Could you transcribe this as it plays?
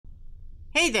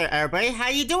Hey there everybody, how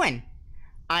you doing?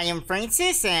 I am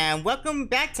Francis and welcome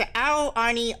back to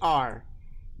Oni R.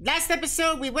 Last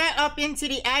episode we went up into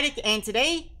the attic and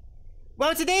today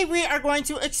we are going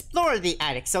to explore the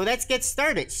attic. So let's get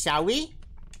started, shall we?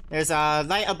 There's a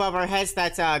light above our heads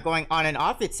that's going on and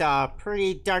off. It's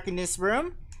pretty dark in this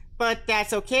room, but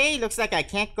that's okay. Looks like I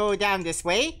can't go down this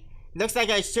way. Looks like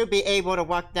I should be able to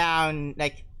walk down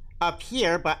like up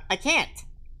here, but I can't.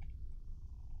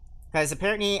 Because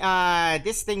apparently,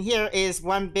 this thing here is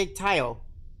one big tile.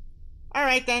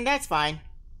 Alright then, that's fine.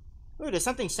 Ooh, there's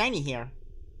something shiny here.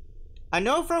 A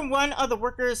note from one of the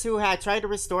workers who had tried to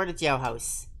restore the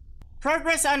jailhouse.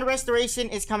 Progress on the restoration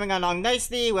is coming along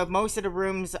nicely with most of the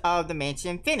rooms of the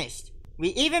mansion finished. We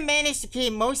even managed to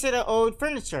keep most of the old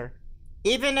furniture.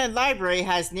 Even the library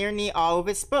has nearly all of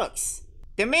its books.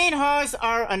 The main halls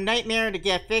are a nightmare to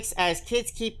get fixed as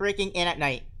kids keep breaking in at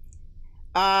night.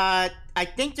 I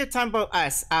think you're talking about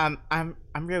us. I'm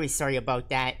really sorry about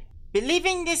that.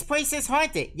 Believing this place is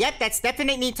haunted. Yep, that's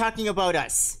definitely talking about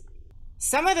us.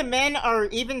 Some of the men are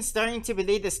even starting to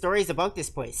believe the stories about this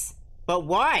place. But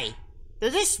why? They're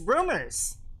just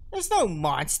rumors. There's no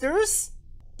monsters.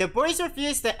 The boys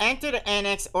refuse to enter the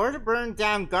annex or to burn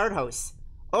down guardhouse.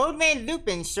 Old Man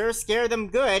Lupin sure scared them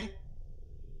good.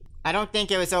 I don't think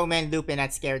it was Old Man Lupin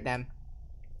that scared them.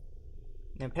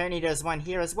 And apparently there's one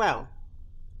here as well.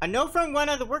 A note from one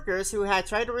of the workers who had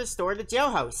tried to restore the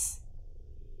jailhouse.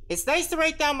 It's nice to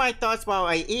write down my thoughts while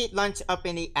I eat lunch up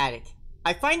in the attic.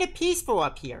 I find it peaceful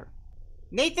up here.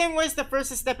 Nathan was the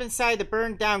first to step inside the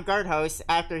burned down guardhouse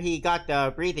after he got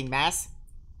the breathing mask.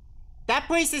 That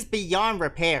place is beyond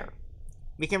repair.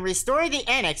 We can restore the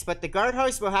annex, but the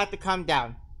guardhouse will have to come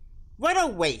down. What a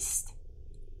waste.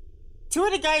 Two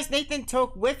of the guys Nathan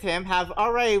took with him have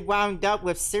already wound up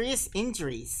with serious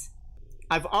injuries.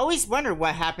 I've always wondered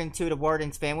what happened to the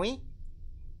warden's family.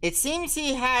 It seems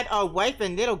he had a wife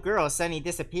and little girl suddenly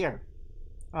disappear.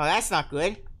 Oh, that's not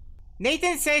good.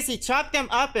 Nathan says he chopped them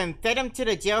up and fed them to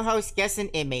the jailhouse guests and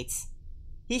inmates.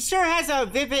 He sure has a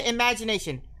vivid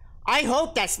imagination. I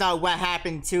hope that's not what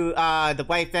happened to the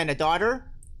wife and the daughter.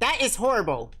 That is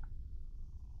horrible.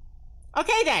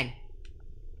 Okay then.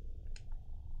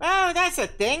 Well, that's a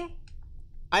thing.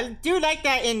 I do like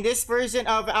that in this version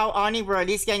of Ao Oni, we're at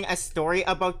least getting a story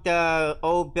about the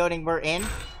old building we're in.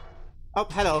 Oh,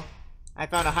 hello. I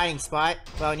found a hiding spot.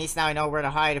 Well, at least now I know where to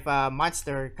hide if a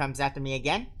monster comes after me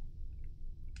again.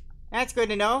 That's good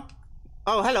to know.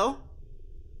 Oh, hello.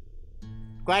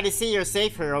 Glad to see you're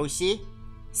safe, Hiroshi.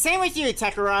 Same with you,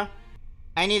 Takara.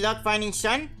 Any luck finding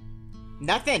Shun?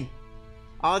 Nothing.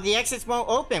 All the exits won't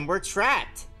open. We're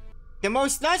trapped. The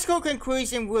most logical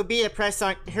conclusion would be to press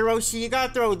on Hiroshi. You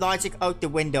gotta throw logic out the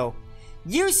window.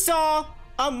 You saw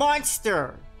a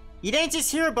monster. You didn't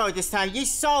just hear about it this time. You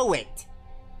saw it.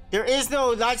 There is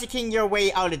no logicking your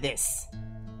way out of this.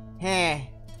 Heh.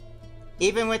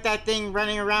 Even with that thing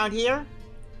running around here,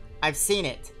 I've seen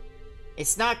it.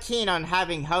 It's not keen on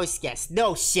having house guests.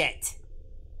 No shit.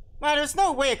 Well, there's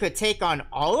no way it could take on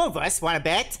all of us, wanna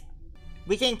bet?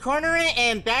 We can corner it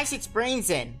and bash its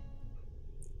brains in.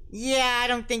 Yeah, I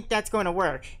don't think that's going to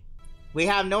work. We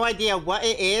have no idea what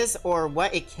it is or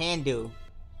what it can do.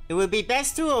 It would be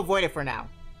best to avoid it for now.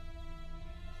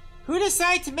 Who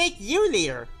decided to make you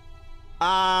leader?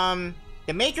 The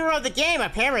maker of the game,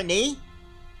 apparently.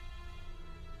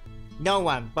 No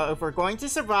one, but if we're going to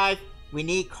survive, we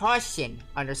need caution,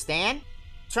 understand?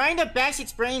 Trying to bash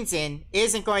its brains in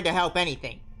isn't going to help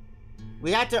anything.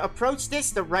 We have to approach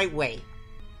this the right way.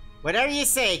 Whatever you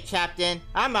say, Captain,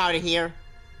 I'm out of here.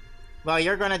 Well,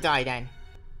 you're gonna die then.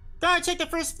 Gotta check the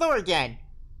first floor again.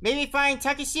 Maybe find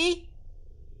Takeshi?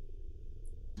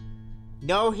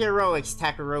 No heroics,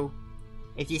 Takaru.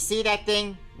 If you see that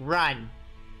thing, run.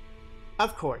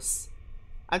 Of course.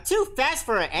 I'm too fast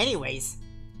for it anyways.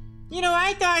 You know,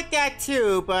 I thought that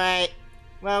too, but...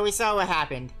 well, we saw what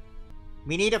happened.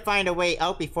 We need to find a way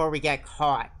out before we get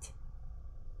caught.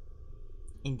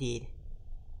 Indeed.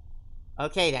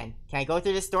 Okay then, can I go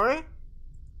through this door?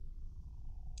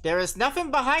 There is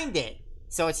nothing behind it,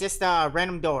 so it's just a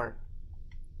random door.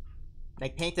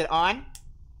 Like painted on.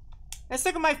 Let's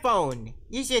look at my phone.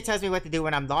 Usually it tells me what to do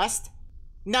when I'm lost.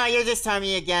 No, you're just telling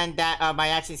me again that my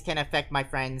actions can affect my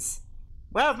friends.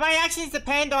 Well, if my actions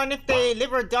depend on if they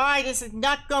live or die, this is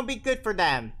not gonna be good for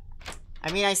them.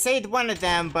 I mean, I saved one of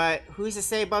them, but who's to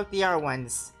say about the other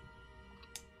ones?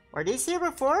 Were these here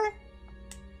before?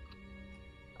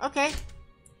 Okay.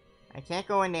 I can't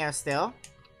go in there still.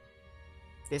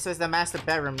 This was the master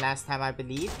bedroom last time, I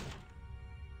believe.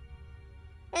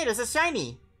 Hey, there's a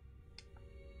shiny!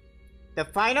 The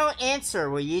final answer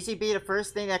will usually be the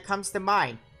first thing that comes to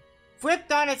mind.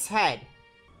 Flipped on its head.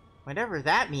 Whatever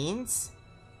that means.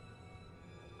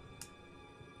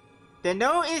 The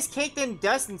note is caked in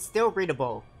dust and still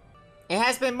readable. It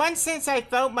has been months since I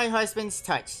felt my husband's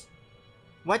touch.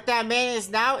 What that man is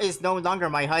now is no longer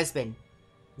my husband.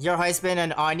 Your husband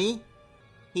an Oni?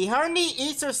 He hardly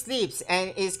eats or sleeps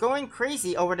and is going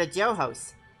crazy over the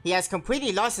jailhouse. He has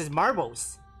completely lost his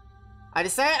marbles. I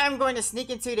decided I'm going to sneak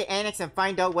into the annex and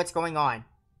find out what's going on.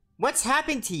 What's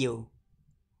happened to you?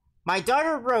 My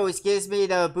daughter Rose gives me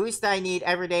the boost I need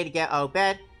every day to get out of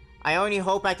bed. I only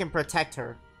hope I can protect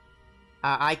her.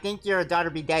 I think your daughter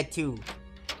be dead too.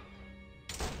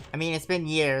 I mean, it's been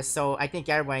years, so I think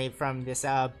everybody from this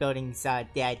building's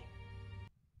dead.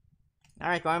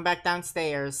 Alright, going back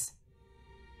downstairs.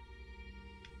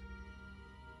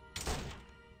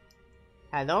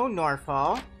 Hello,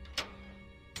 Norfall.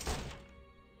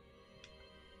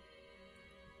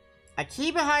 A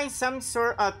key behind some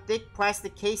sort of thick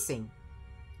plastic casing.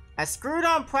 A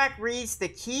screwed-on plaque reads, "The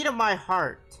key to my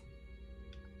heart."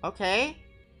 Okay.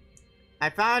 I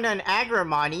found an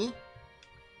agrimony.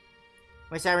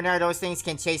 Which I know those things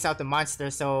can chase out the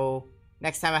monster, so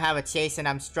next time I have a chase and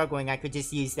I'm struggling, I could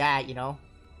just use that, you know?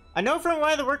 A note from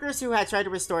one of the workers who had tried to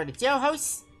restore the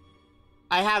jailhouse.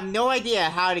 I have no idea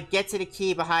how to get to the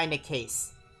key behind the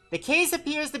case. The case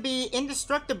appears to be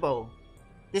indestructible.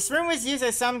 This room was used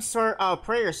as some sort of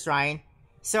prayer shrine,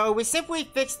 so we simply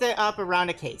fixed it up around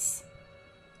the case.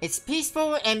 It's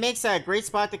peaceful and makes a great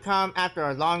spot to come after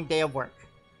a long day of work.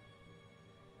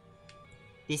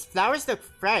 These flowers look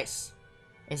fresh.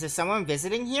 Is there someone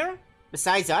visiting here?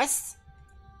 Besides us?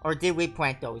 Or did we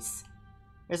plant those?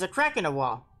 There's a crack in the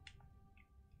wall.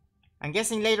 I'm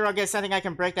guessing later I'll get something I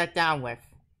can break that down with.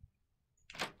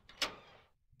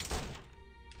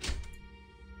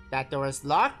 That door is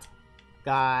locked.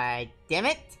 God damn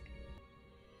it.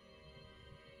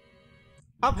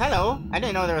 Oh, hello. I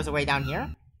didn't know there was a way down here.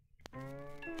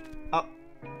 Oh.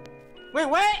 Wait,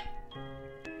 what?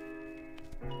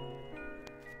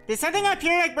 Did something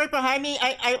appear like right behind me?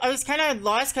 I was kind of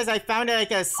lost because I found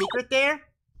like a secret there.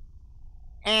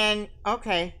 And,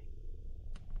 okay.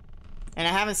 And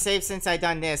I haven't saved since I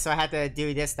done this, so I had to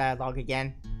do this dialogue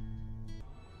again.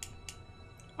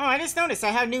 Oh, I just noticed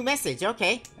I have a new message.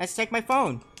 Okay, let's check my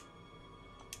phone.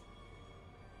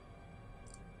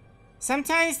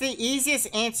 Sometimes the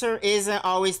easiest answer isn't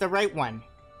always the right one.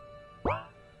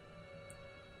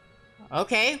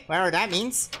 Okay, whatever that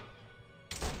means.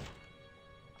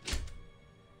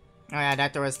 Oh yeah,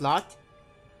 that door is locked.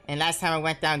 And last time I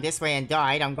went down this way and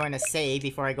died, I'm going to save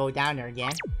before I go down there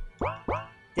again.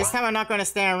 This time I'm not going to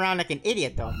stand around like an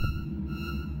idiot though.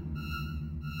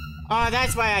 Oh,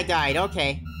 that's why I died,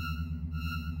 okay.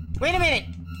 Wait a minute!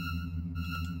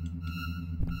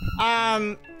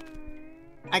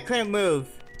 I couldn't move.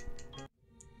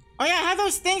 Oh yeah, I have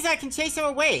those things that can chase him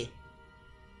away.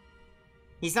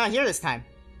 He's not here this time.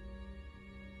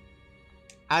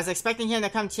 I was expecting him to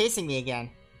come chasing me again.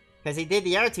 Because he did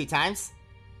the other 2 times.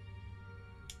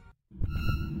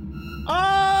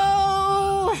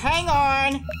 Oh! Hang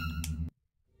on!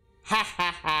 Ha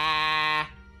ha ha!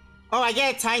 Oh, I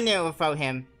get a time limit without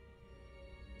him.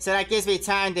 So that gives me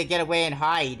time to get away and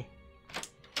hide.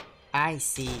 I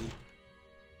see.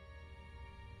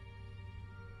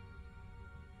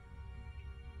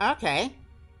 Okay.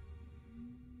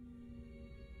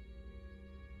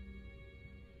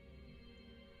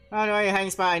 Oh, the only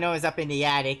hiding spot I know is up in the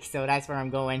attic, so that's where I'm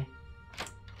going.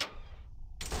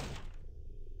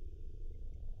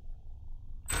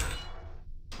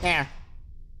 There.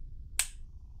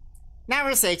 Now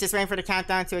we're safe, just waiting for the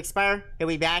countdown to expire. He'll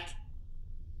be back.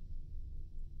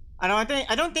 I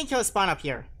don't think he'll spawn up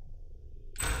here.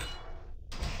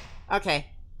 Okay.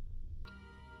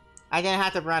 I didn't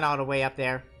have to run all the way up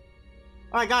there.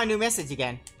 Oh, I got a new message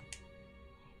again.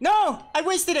 No! I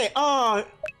wasted it! Oh!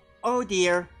 Oh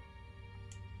dear.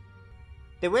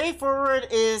 The way forward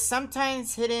is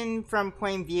sometimes hidden from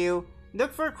plain view.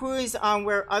 Look for clues on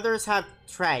where others have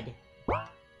tread.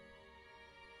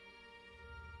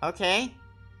 Okay.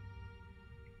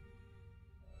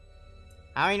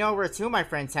 I only know where 2 of my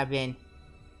friends have been.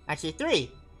 Actually,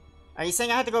 3. Are you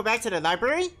saying I have to go back to the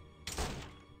library?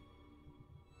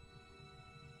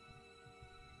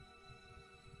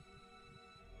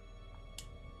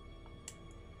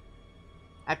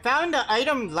 I found the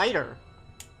item lighter.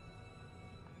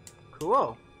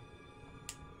 Cool.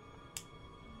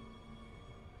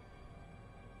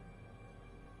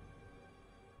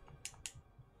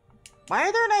 Why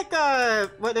are there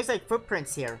like, what, there's like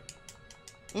footprints here.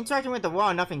 Interacting with the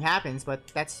wall, nothing happens, but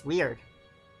that's weird.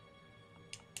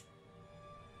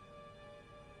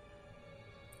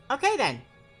 Okay then.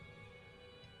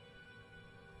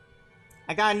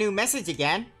 I got a new message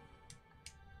again.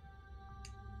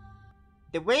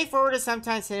 The way forward is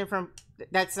sometimes hidden from...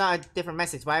 That's not a different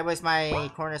message. Why was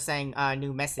my corner saying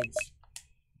new message?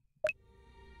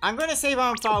 I'm gonna save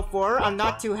on Fallout 4. I'm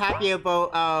not too happy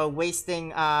about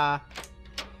wasting my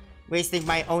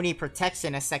Oni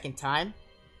protection a second time.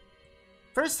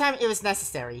 First time it was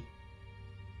necessary.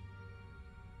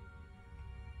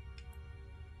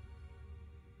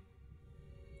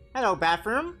 Hello,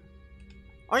 bathroom.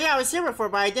 Oh yeah, I was here before,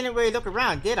 but I didn't really look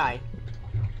around, did I?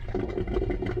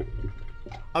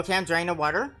 Okay, I'm draining the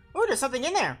water. Oh, there's something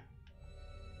in there.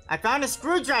 I found a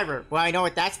screwdriver. Well, I know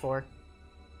what that's for.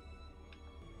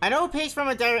 An old page from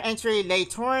a diary entry lay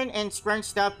torn and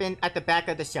scrunched up at the back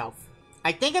of the shelf.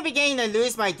 I think I'm beginning to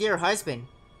lose my dear husband.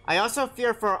 I also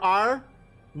fear for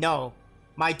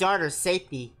my daughter's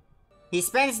safety. He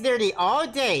spends nearly all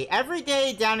day, every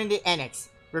day down in the annex,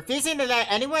 refusing to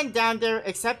let anyone down there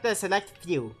except a select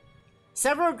few.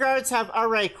 Several guards have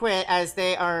already quit as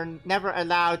they are never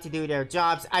allowed to do their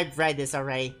jobs. I've read this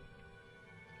already.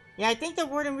 Yeah, I think the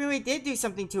warden really did do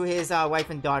something to his wife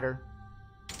and daughter.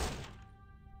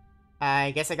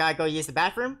 I guess I gotta go use the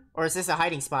bathroom? Or is this a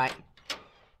hiding spot?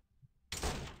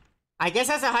 I guess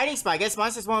that's a hiding spot. I guess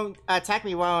monsters won't attack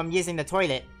me while I'm using the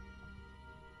toilet.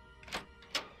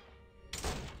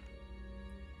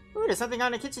 Ooh, there's something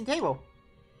on the kitchen table.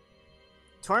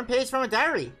 Torn page from a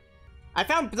diary. I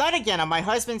found blood again on my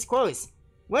husband's clothes.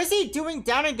 What is he doing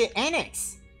down in the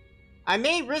annex? I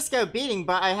may risk a beating,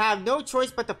 but I have no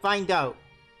choice but to find out.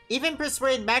 Even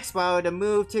persuade Maxwell to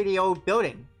move to the old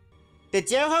building. The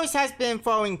jailhouse has been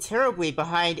falling terribly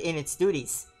behind in its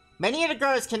duties. Many of the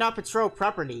guards cannot patrol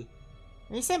properly.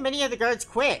 He said many of the guards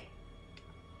quit.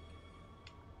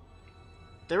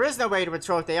 There is no way to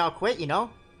patrol if they all quit, you know.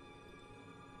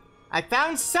 I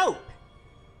found soap!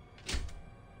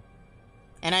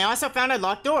 And I also found a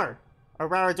locked door. Or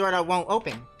rather, a door that won't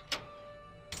open.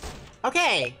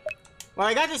 Okay. Well,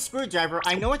 I got the screwdriver.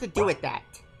 I know what to do with that.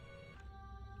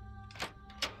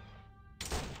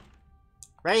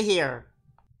 Right here.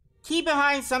 Key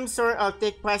behind some sort of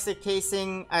thick plastic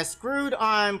casing. A screwed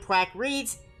on plaque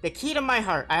reads, "The key to my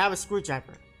heart." I have a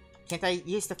screwdriver. Can't I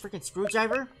use the freaking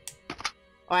screwdriver?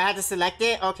 Oh, I had to select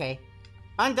it? Okay.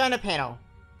 Undone a panel.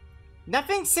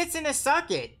 Nothing sits in the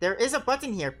socket. There is a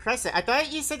button here. Press it. I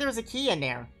thought you said there was a key in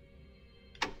there.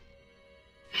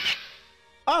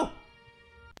 Oh!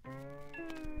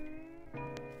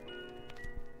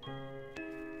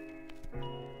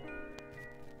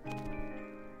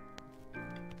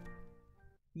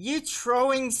 You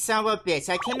trolling son of a bitch.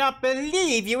 I cannot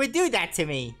believe you would do that to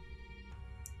me.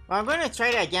 Well, I'm going to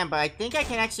try that again, but I think I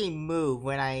can actually move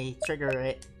when I trigger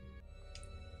it.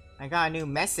 I got a new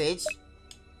message.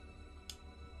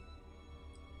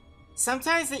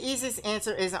 Sometimes the easiest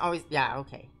answer isn't always... Yeah,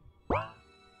 okay.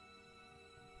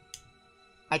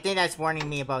 I think that's warning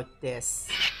me about this.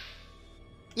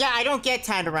 Yeah, I don't get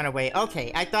time to run away.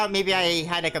 Okay, I thought maybe I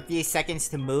had like a few seconds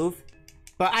to move.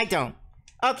 But I don't.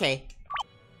 Okay.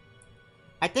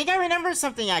 I think I remember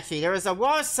something actually. There was a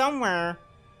wall somewhere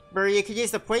where you could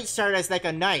use the plate shard as like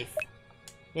a knife.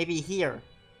 Maybe here.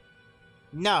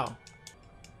 No.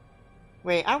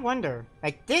 Wait, I wonder.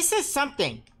 Like, this is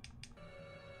something.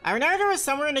 I remember there was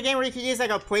somewhere in the game where you could use like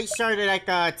a plate shard to like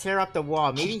tear up the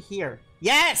wall. Maybe here.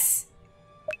 Yes!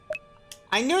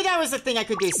 I knew that was a thing I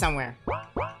could do somewhere.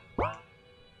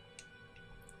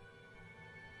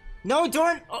 No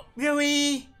door. Oh,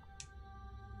 really?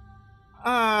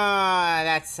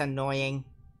 That's annoying.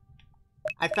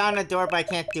 I found a door, but I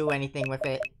can't do anything with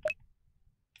it.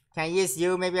 Can I use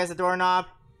you maybe as a doorknob?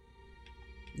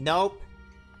 Nope.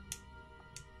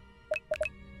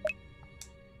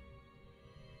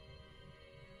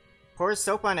 Pour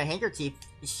soap on a handkerchief?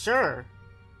 Sure.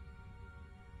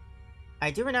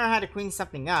 I do know how to clean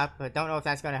something up, but don't know if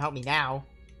that's going to help me now.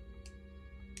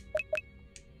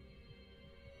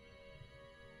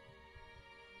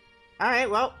 Alright,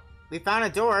 well, we found a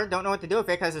door. Don't know what to do with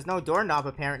it because there's no doorknob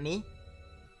apparently.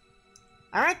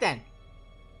 Alright then.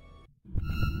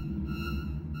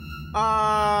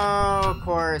 Oh, of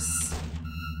course.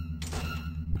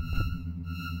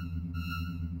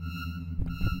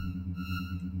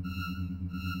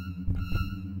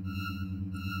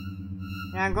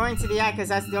 Yeah, I'm going to the attic because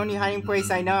that's the only hiding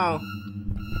place I know.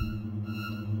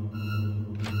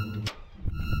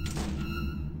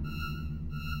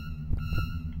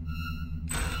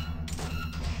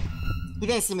 He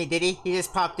didn't see me, did he? He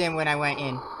just popped in when I went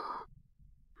in.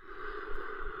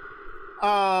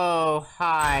 Oh,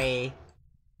 hi.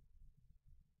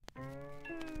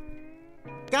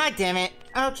 God damn it.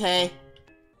 Okay.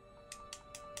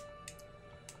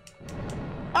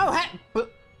 Oh,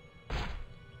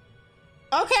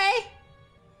 Okay!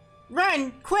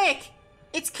 Run! Quick!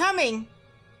 It's coming!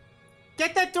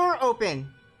 Get that door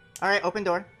open! Alright, open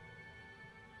door.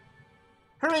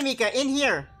 Hurry, Mika, in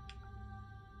here!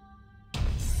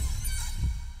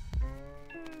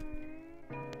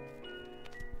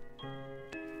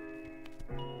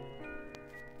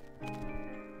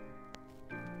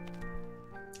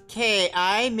 Okay,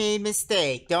 I made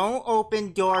mistake. Don't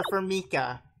open door for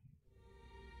Mika.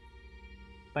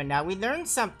 But now we learned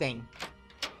something.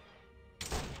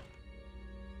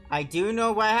 I do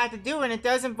know what I have to do, and it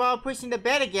does involve pushing the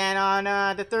bed again on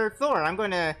the 3rd floor. I'm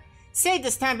gonna save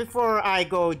this time before I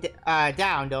go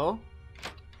down, though.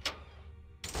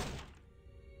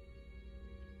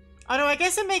 Although, I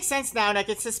guess it makes sense now. Like,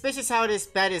 it's suspicious how this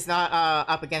bed is not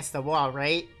up against the wall,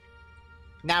 right?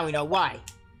 Now we know why.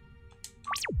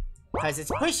 Because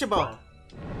it's pushable.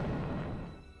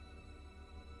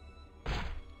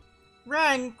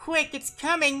 Run, quick, it's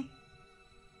coming.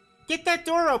 Get that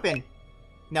door open.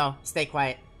 No, stay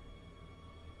quiet.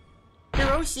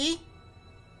 Hiroshi,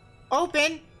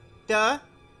 open the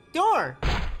door.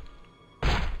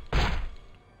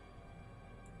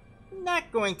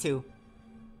 Not going to.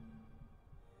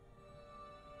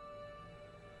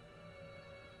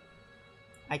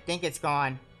 I think it's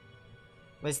gone.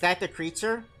 Was that the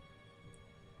creature?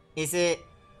 Is it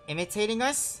imitating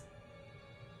us?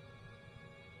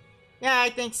 Yeah, I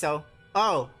think so.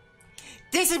 Oh.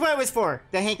 This is what it was for!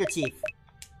 The handkerchief.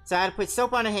 So I had to put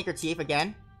soap on the handkerchief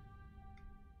again.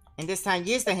 And this time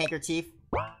use the handkerchief.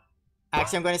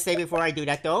 Actually, I'm going to stay before I do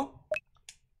that though.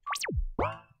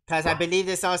 Because I believe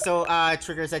this also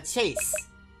triggers a chase.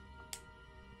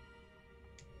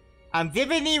 I'm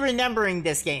vividly remembering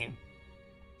this game.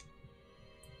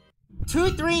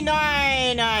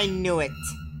 239! I knew it.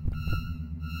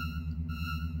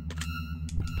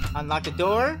 Unlock the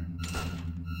door.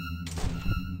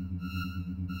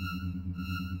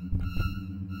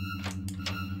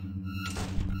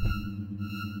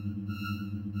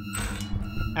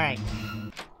 Alright.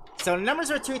 So the numbers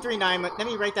are 239. Let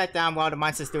me write that down while the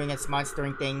monster's doing its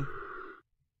monstering thing.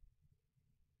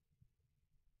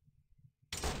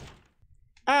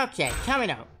 Okay,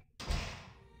 coming out.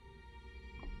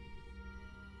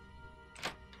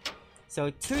 So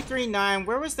 239,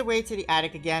 where was the way to the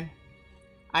attic again?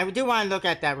 I do want to look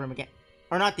at that room again.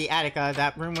 Or not the attic,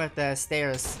 that room with the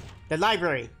stairs. The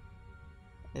library.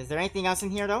 Is there anything else in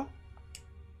here though?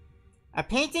 A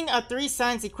painting of 3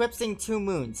 suns eclipsing 2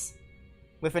 moons.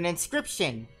 With an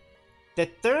inscription. The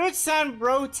 3rd sun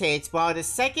rotates while the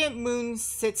 2nd moon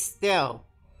sits still.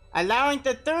 Allowing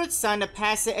the 3rd sun to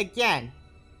pass it again.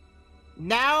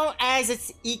 Now as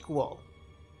its equal.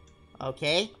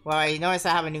 Okay, well I notice I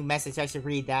have a new message, I should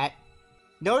read that.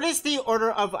 Notice the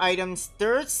order of items,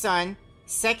 3rd sun,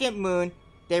 2nd moon,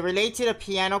 they relate to the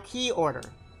piano key order.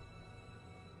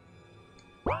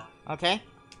 Okay.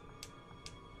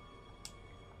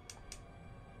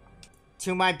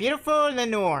 To my beautiful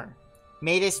Lenore,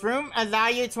 may this room allow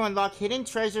you to unlock hidden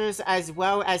treasures as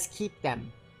well as keep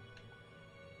them.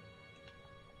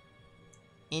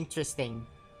 Interesting.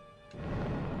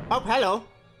 Oh, hello.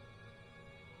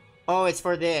 Oh, it's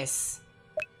for this.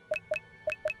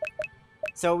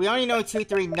 So we only know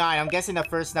 239. I'm guessing the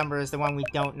first number is the one we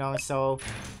don't know, so...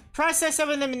 Process of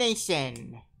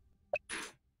elimination.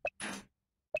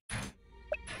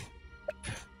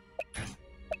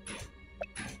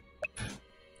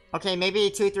 Okay, maybe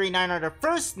 239 are the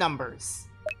first numbers.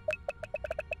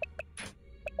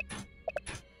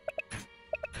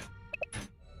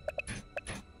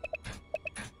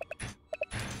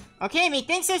 Okay,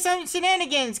 methinks there's some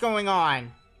shenanigans going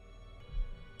on.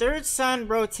 3rd sun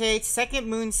rotates, 2nd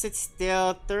moon sits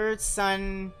still, 3rd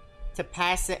sun to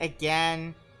pass it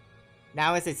again.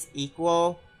 Now is its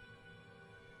equal.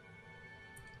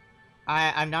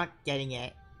 I'm not getting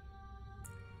it.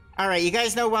 Alright, you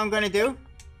guys know what I'm gonna do?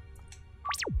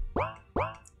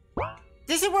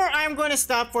 This is where I'm going to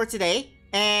stop for today.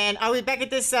 And I'll be back at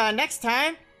this next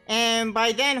time. And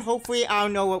by then, hopefully, I'll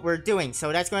know what we're doing.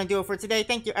 So that's going to do it for today.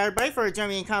 Thank you, everybody, for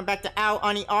joining me and coming back to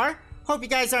Oni R. Hope you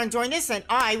guys are enjoying this. And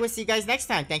I will see you guys next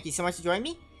time. Thank you so much for joining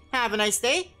me. Have a nice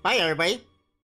day. Bye, everybody.